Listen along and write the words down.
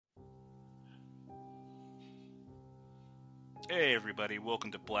Hey everybody,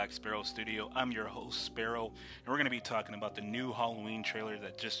 welcome to Black Sparrow Studio. I'm your host Sparrow, and we're going to be talking about the new Halloween trailer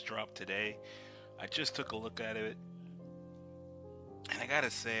that just dropped today. I just took a look at it, and I gotta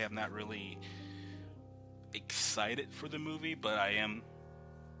say, I'm not really excited for the movie, but I am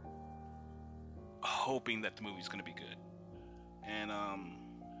hoping that the movie's going to be good. And I'm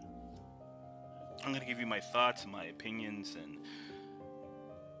going to give you my thoughts and my opinions, and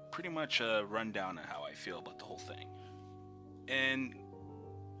pretty much a rundown on how I feel about the whole thing. And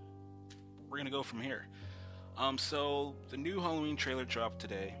we're going to go from here. So the new Halloween trailer dropped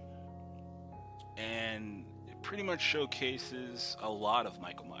today, and it pretty much showcases a lot of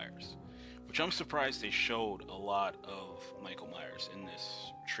Michael Myers, which I'm surprised they showed a lot of Michael Myers in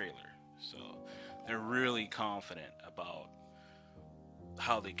this trailer. So they're really confident about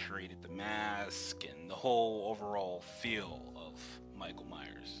how they created the mask and the whole overall feel of Michael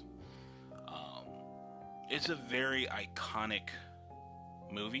Myers. Um, it's a very iconic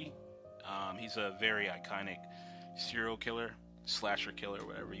movie. He's a very iconic serial killer, slasher killer,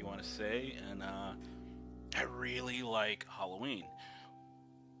 whatever you want to say, and I really like Halloween,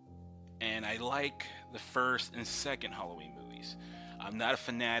 and I like the first and second Halloween movies. I'm not a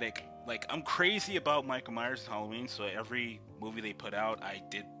fanatic. Like, I'm crazy about Michael Myers and Halloween, so every movie they put out, I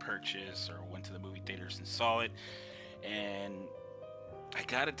did purchase or went to the movie theaters and saw it. And I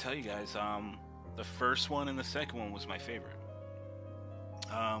gotta tell you guys, the first one and the second one was my favorite.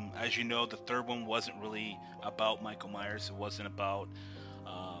 As you know, the third one wasn't really about Michael Myers. It wasn't about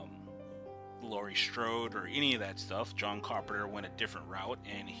um, Laurie Strode or any of that stuff. John Carpenter went a different route,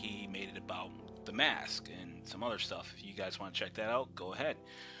 and he made it about the mask and some other stuff. If you guys want to check that out, go ahead.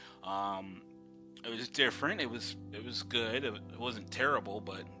 Um, it was different. It was good. It wasn't terrible,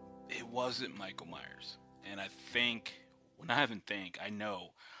 but it wasn't Michael Myers. And I think, when I haven't think, I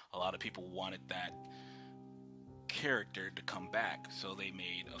know a lot of people wanted that character to come back, so they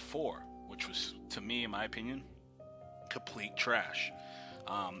made a four, which was, to me, in my opinion, complete trash.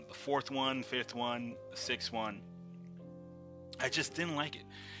 The fourth one, fifth one, the sixth one, I just didn't like it.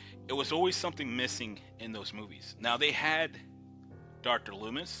 It was always something missing in those movies. Now they had Dr.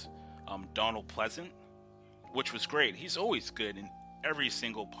 Loomis, Donald Pleasant, which was great. He's always good in every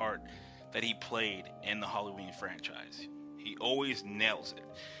single part that he played in the Halloween franchise. He always nails it,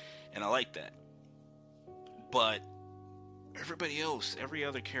 and I like that. But everybody else, every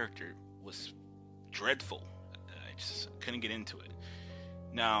other character was dreadful. I just couldn't get into it.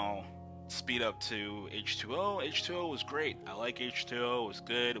 Now, speed up to H2O. H2O was great. I like H2O. It was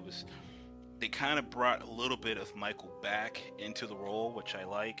good. It was They kind of brought a little bit of Michael back into the role, which I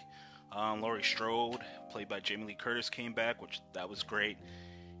like. Laurie Strode, played by Jamie Lee Curtis, came back, which that was great,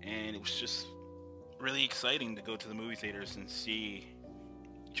 and it was just really exciting to go to the movie theaters and see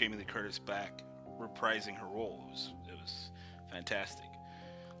Jamie Lee Curtis back reprising her role. It was fantastic.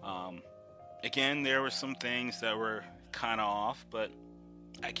 Um, Again, there were some things that were kind of off, but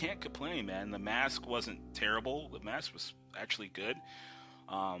I can't complain, man. The mask wasn't terrible. The mask was actually good.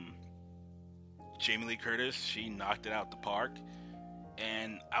 Um, Jamie Lee Curtis, she knocked it out the park,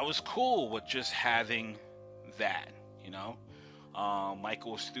 and I was cool with just having that. You know,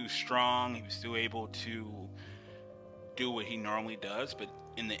 Michael was still strong. He was still able to do what he normally does, but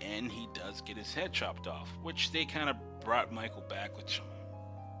in the end, he does get his head chopped off, which they kind of brought Michael back, which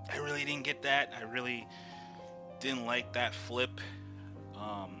I really didn't get that. I really didn't like that flip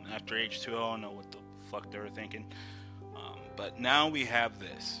after H2O. I don't know what the fuck they were thinking. But now we have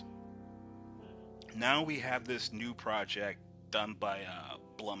this. Now we have this new project done by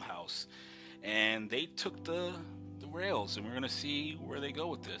Blumhouse, and they took the rails, and we're gonna see where they go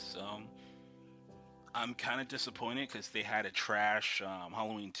with this. I'm kind of disappointed because they had a trash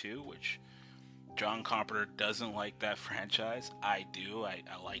Halloween 2, which John Carpenter doesn't like that franchise. I do. I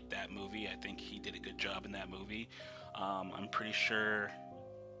like that movie. I think he did a good job in that movie. I'm pretty sure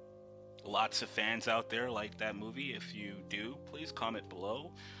lots of fans out there like that movie. If you do, please comment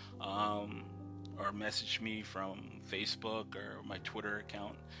below, um, or message me from Facebook or my Twitter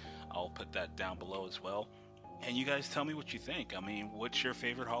account. I'll put that down below as well. And you guys tell me what you think. I mean, what's your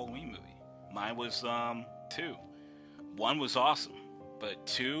favorite Halloween movie? Mine was two. One was awesome, but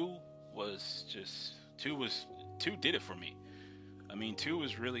two was two did it for me. I mean, two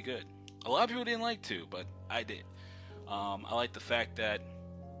was really good. A lot of people didn't like two, but I did. I like the fact that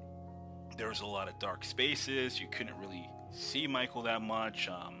there was a lot of dark spaces. You couldn't really see Michael that much.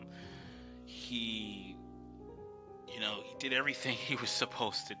 He, he did everything he was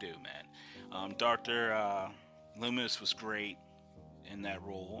supposed to do, man. Doctor Loomis was great in that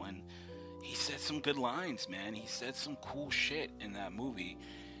role, and he said some good lines, man. He said some cool shit in that movie,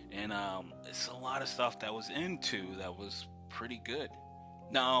 and it's a lot of stuff that was into that was pretty good.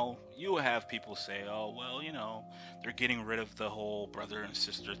 Now, you have people say, oh, well, you know, they're getting rid of the whole brother and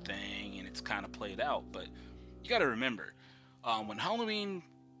sister thing and it's kind of played out. But you got to remember, when Halloween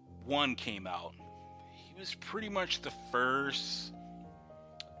 1 came out, he was pretty much the first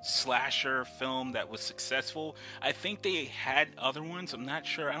slasher film that was successful. I think they had other ones. I'm not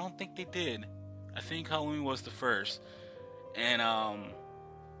sure. I don't think they did. I think Halloween was the first. And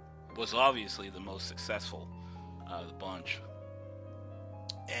was obviously the most successful out of the bunch.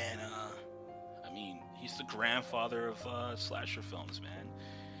 And, I mean, he's the grandfather of slasher films, man.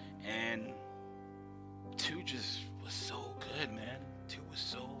 And 2 just was so good, man. 2 was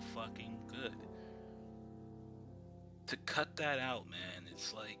so fucking good. To cut that out, man,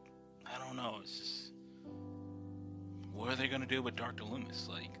 it's like, I don't know, it's just, what are they gonna do with Dr. Loomis?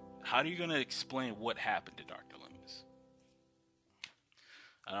 Like, how are you gonna explain what happened to Dr. Loomis?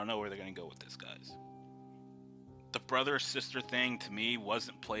 I don't know where they're gonna go with this, guys. The brother-sister thing, to me,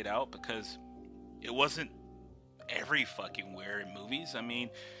 wasn't played out because it wasn't everywhere in movies. I mean,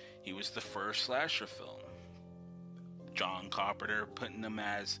 he was the first slasher film. John Carpenter putting them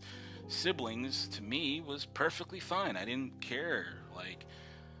as siblings, to me, was perfectly fine. I didn't care. Like,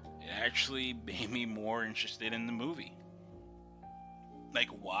 it actually made me more interested in the movie. Like,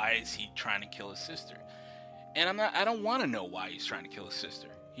 why is he trying to kill his sister? And I don't want to know why he's trying to kill his sister.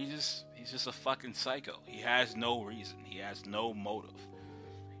 He's just a fucking psycho. He has no reason. He has no motive.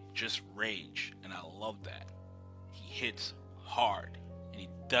 Just rage. And I love that. He hits hard. And he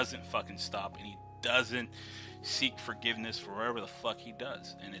doesn't fucking stop. And he doesn't seek forgiveness for whatever the fuck he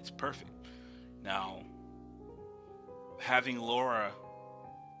does. And it's perfect. Now, having Laura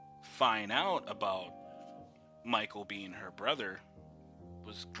find out about Michael being her brother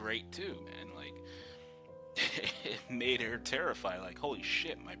was great too, man. Like, it made her terrified. Like, holy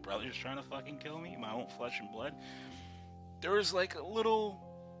shit, my brother's trying to fucking kill me, my own flesh and blood. There was like a little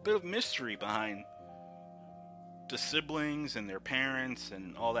bit of mystery behind the siblings and their parents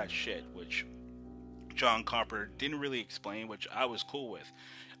and all that shit, which John Carpenter didn't really explain, which I was cool with.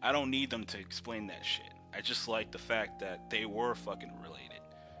 I don't need them to explain that shit. I just like the fact that they were fucking related.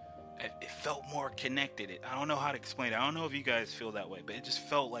 It felt more connected. I don't know how to explain it. I don't know if you guys feel that way, but it just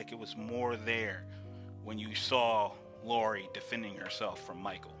felt like it was more there when you saw Laurie defending herself from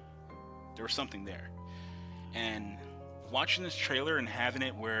Michael. There was something there. And watching this trailer and having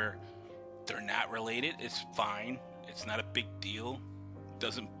it where they're not related, it's fine. It's not a big deal. It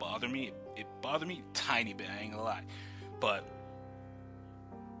doesn't bother me. It bothered me a tiny bit, I ain't gonna lie. But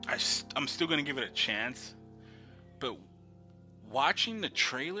I'm still gonna give it a chance. But watching the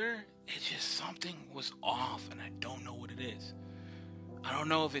trailer, it's just something was off, and I don't know what it is. I don't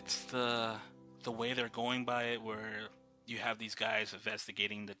know if it's the way they're going by it, where you have these guys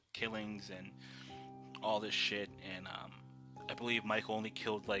investigating the killings and all this shit, and I believe Michael only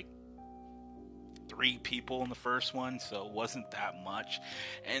killed like 3 people in the first one, so it wasn't that much.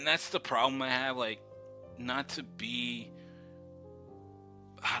 And that's the problem I have, like, not to be,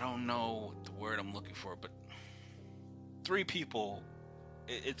 I don't know the word I'm looking for, but 3 people,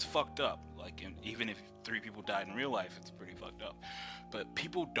 it's fucked up. Like, even if 3 people died in real life, it's pretty fucked up. But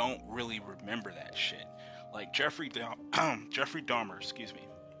people don't really remember that shit. Like, Jeffrey Dahmer, excuse me,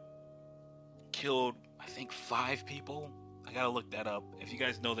 killed, I think, 5 people. I gotta look that up. If you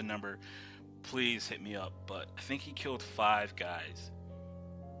guys know the number, please hit me up. But I think he killed 5 guys.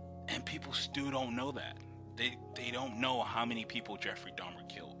 And people still don't know that. They don't know how many people Jeffrey Dahmer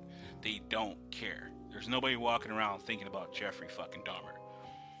killed. They don't care. There's nobody walking around thinking about Jeffrey fucking Dahmer.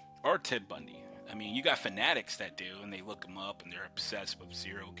 Or Ted Bundy. I mean, you got fanatics that do, and they look them up, and they're obsessed with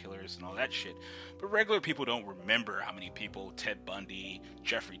serial killers and all that shit. But regular people don't remember how many people Ted Bundy,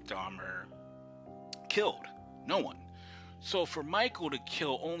 Jeffrey Dahmer killed. No one. So for Michael to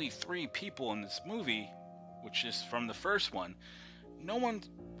kill only 3 people in this movie, which is from the first one, no one's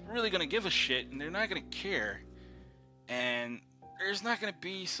really going to give a shit, and they're not going to care. And there's not going to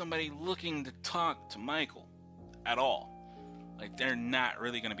be somebody looking to talk to Michael at all. Like, they're not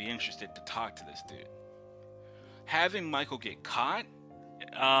really going to be interested to talk to this dude. Having Michael get caught,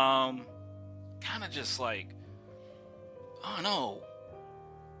 kind of just like, I don't know,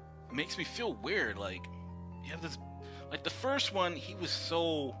 it makes me feel weird. Like, you have this, like the first one, he was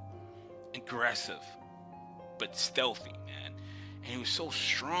so aggressive, but stealthy, man. And he was so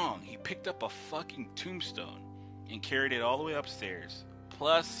strong. He picked up a fucking tombstone and carried it all the way upstairs.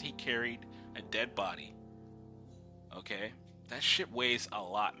 Plus, he carried a dead body. Okay? That shit weighs a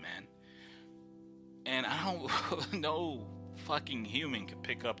lot, man. And I don't no fucking human can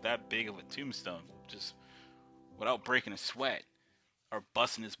pick up that big of a tombstone just without breaking a sweat or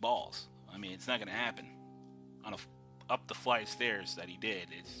busting his balls. I mean, it's not gonna happen on up the flight of stairs that he did.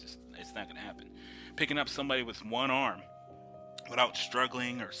 It's not gonna happen. Picking up somebody with one arm without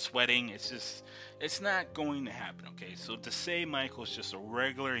struggling or sweating, it's not going to happen. Okay, so to say Michael's just a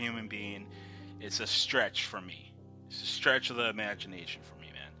regular human being, it's a stretch for me. It's a stretch of the imagination for me,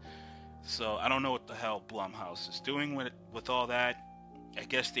 man. So I don't know what the hell Blumhouse is doing with all that. I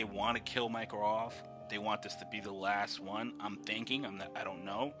guess they want to kill Michael off. They want this to be the last one. I'm thinking. I don't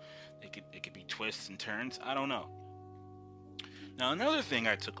know. It could be twists and turns. I don't know. Now another thing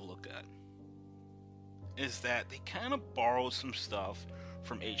I took a look at is that they kind of borrowed some stuff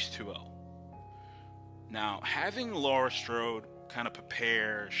from H2O. Now, having Laura Strode kind of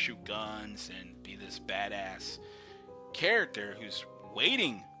prepare, shoot guns, and be this badass character who's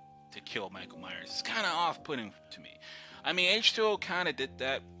waiting to kill Michael Myers is kind of off-putting to me. I mean, H2O kind of did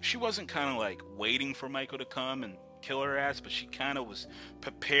that. She wasn't kind of like waiting for Michael to come and kill her ass, but she kind of was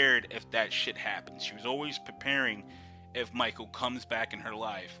prepared if that shit happens. She was always preparing if Michael comes back in her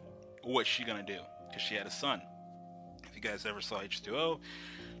life, what's she gonna do? Because she had a son. If you guys ever saw H2O,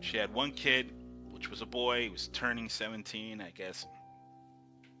 she had one kid, which was a boy. He was turning 17, I guess.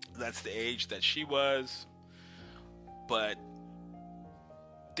 That's the age that she was. But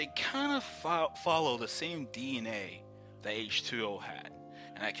they kind of follow the same DNA that H2O had.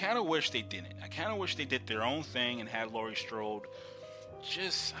 And I kind of wish they didn't. I kind of wish they did their own thing and had Laurie Strode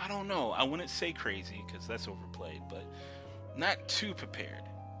just, I don't know. I wouldn't say crazy because that's overplayed, but not too prepared.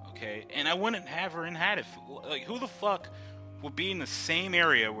 Okay, and I wouldn't have her in Haddonfield. Like, who the fuck would be in the same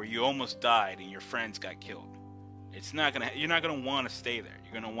area where you almost died and your friends got killed? You're not gonna want to stay there.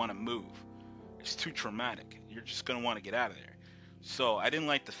 You're gonna want to move. It's too traumatic. You're just gonna want to get out of there. So I didn't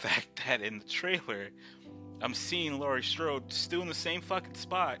like the fact that in the trailer, I'm seeing Laurie Strode still in the same fucking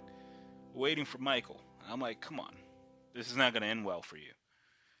spot, waiting for Michael. And I'm like, come on, this is not gonna end well for you.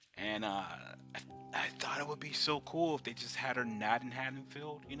 And I thought it would be so cool if they just had her not in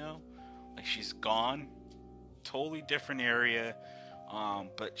Haddonfield, you know? Like, she's gone, totally different area,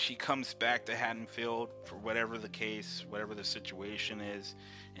 but she comes back to Haddonfield for whatever the case, whatever the situation is,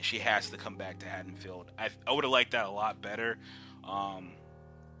 and she has to come back to Haddonfield. I would have liked that a lot better.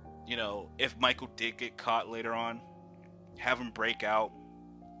 You know, if Michael did get caught later on, have him break out.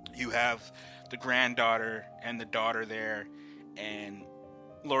 You have the granddaughter and the daughter there, and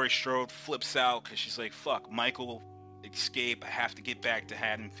Laurie Strode flips out because she's like, fuck, Michael escaped. I have to get back to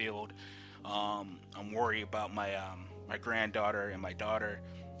Haddonfield. I'm worried about my granddaughter and my daughter.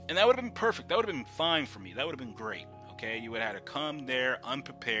 And that would have been perfect. That would have been fine for me. That would have been great. Okay, you would have had to come there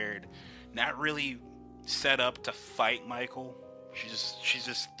unprepared, not really set up to fight Michael. She's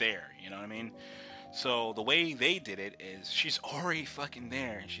just there, you know what I mean? So the way they did it is she's already fucking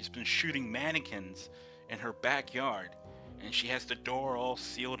there, and she's been shooting mannequins in her backyard. And she has the door all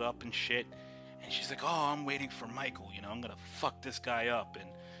sealed up and shit. And she's like, oh, I'm waiting for Michael. You know, I'm going to fuck this guy up. And,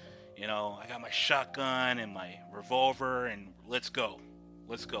 you know, I got my shotgun and my revolver. And let's go.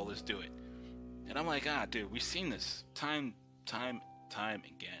 Let's go. Let's do it. And I'm like, dude, we've seen this time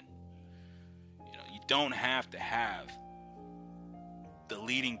again. You know, you don't have to have the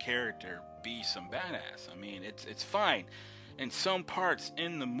leading character be some badass. I mean, it's fine. In some parts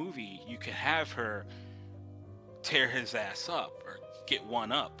in the movie, you can have her tear his ass up or get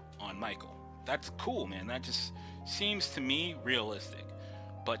one up on Michael. That's cool, man. That just seems to me realistic.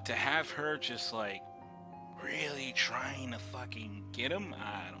 But to have her just like really trying to fucking get him,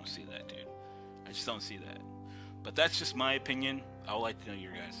 I don't see that, dude. I just don't see that. But that's just my opinion. I would like to know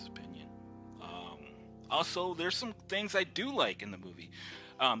your guys' opinion. Also, there's some things I do like in the movie.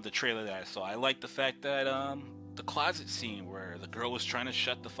 The trailer that I saw. I like the fact that the closet scene where the girl was trying to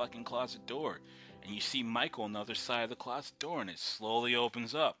shut the fucking closet door. And you see Michael on the other side of the closet door, and it slowly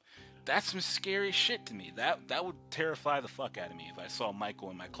opens up. That's some scary shit to me. That would terrify the fuck out of me if I saw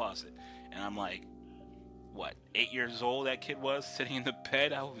Michael in my closet. And I'm like, what, 8 years old that kid was, sitting in the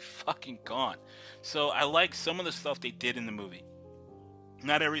bed? I would be fucking gone. So I like some of the stuff they did in the movie.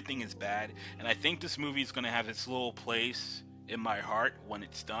 Not everything is bad. And I think this movie is going to have its little place in my heart when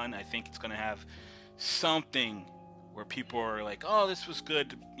it's done. I think it's going to have something where people are like, oh, this was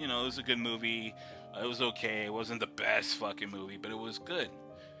good, you know, it was a good movie, it was okay, it wasn't the best fucking movie, but it was good.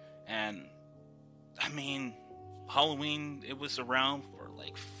 And, I mean, Halloween, it was around for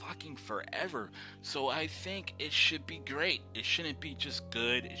like fucking forever, so I think it should be great. It shouldn't be just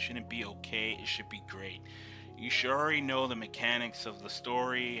good, it shouldn't be okay, it should be great. You should already know the mechanics of the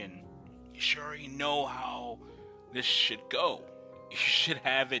story, and you should already know how this should go. You should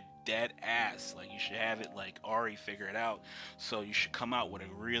have it dead ass. Like, you should have it like Ari figure it out. So you should come out with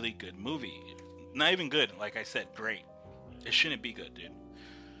a really good movie. Not even good, like I said, great. It shouldn't be good, dude.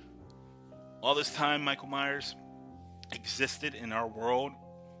 All this time, Michael Myers, existed in our world,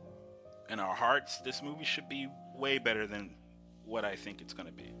 in our hearts, this movie should be way better than what I think it's going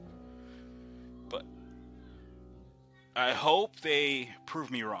to be. But I hope they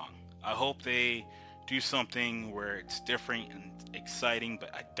prove me wrong. I hope they do something where it's different and exciting,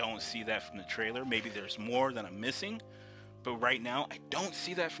 but I don't see that from the trailer. Maybe there's more that I'm missing, but right now I don't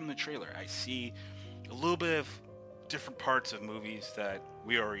see that from the trailer. I see a little bit of different parts of movies that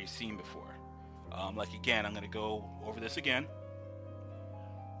we already seen before. Like again, I'm gonna go over this again.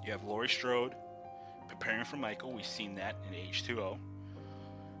 You have Laurie Strode preparing for Michael. We've seen that in H2O.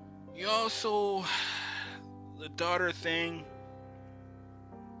 You also the daughter thing,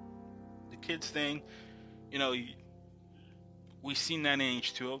 the kids thing. You know, we've seen that in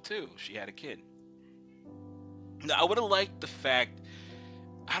H2O too. She had a kid. Now, I would have liked the fact.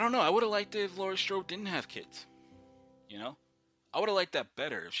 I don't know. I would have liked it if Laurie Strode didn't have kids. You know, I would have liked that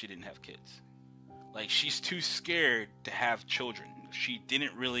better if she didn't have kids. Like, she's too scared to have children. She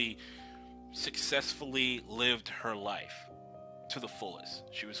didn't really successfully lived her life to the fullest.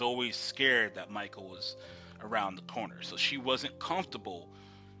 She was always scared that Michael was around the corner. So she wasn't comfortable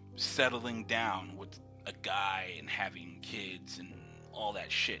settling down with a guy and having kids and all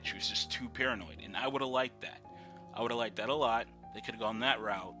that shit. She was just too paranoid. And I would have liked that. I would have liked that a lot. They could have gone that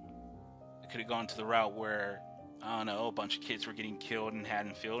route. They could have gone to the route where, I don't know, a bunch of kids were getting killed in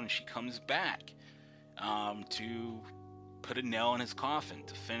Haddonfield and she comes back to put a nail in his coffin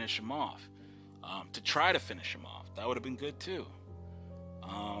to finish him off, to try to finish him off. That would have been good too.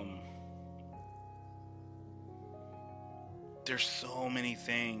 There's so many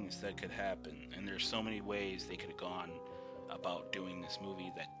things that could happen, and there's so many ways they could have gone about doing this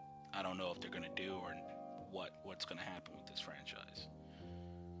movie that I don't know if they're going to do or what's going to happen with this franchise.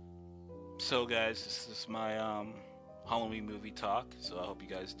 So guys, this is my Halloween movie talk, so I hope you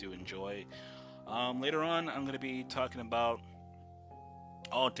guys do enjoy. Later on, I'm going to be talking about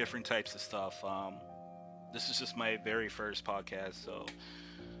all different types of stuff. This is just my very first podcast, so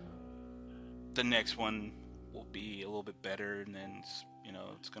the next one will be a little bit better, and then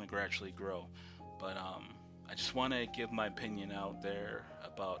it's going to gradually grow. But I just want to give my opinion out there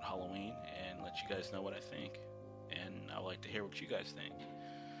about Halloween and let you guys know what I think, and I would like to hear what you guys think.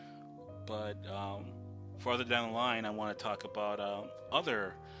 But farther down the line, I want to talk about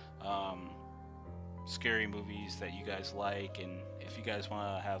other scary movies that you guys like, and if you guys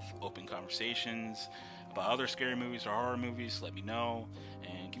want to have open conversations about other scary movies or horror movies, let me know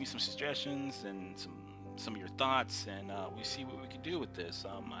and give me some suggestions and some of your thoughts, and we see what we can do with this.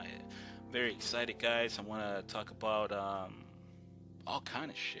 I'm very excited, guys. I want to talk about all kind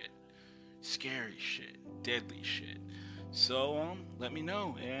of shit, scary shit, deadly shit. So let me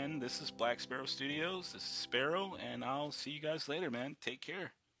know. And this is Black Sparrow Studios. This is Sparrow, and I'll see you guys later, man. Take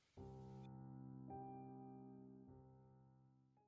care.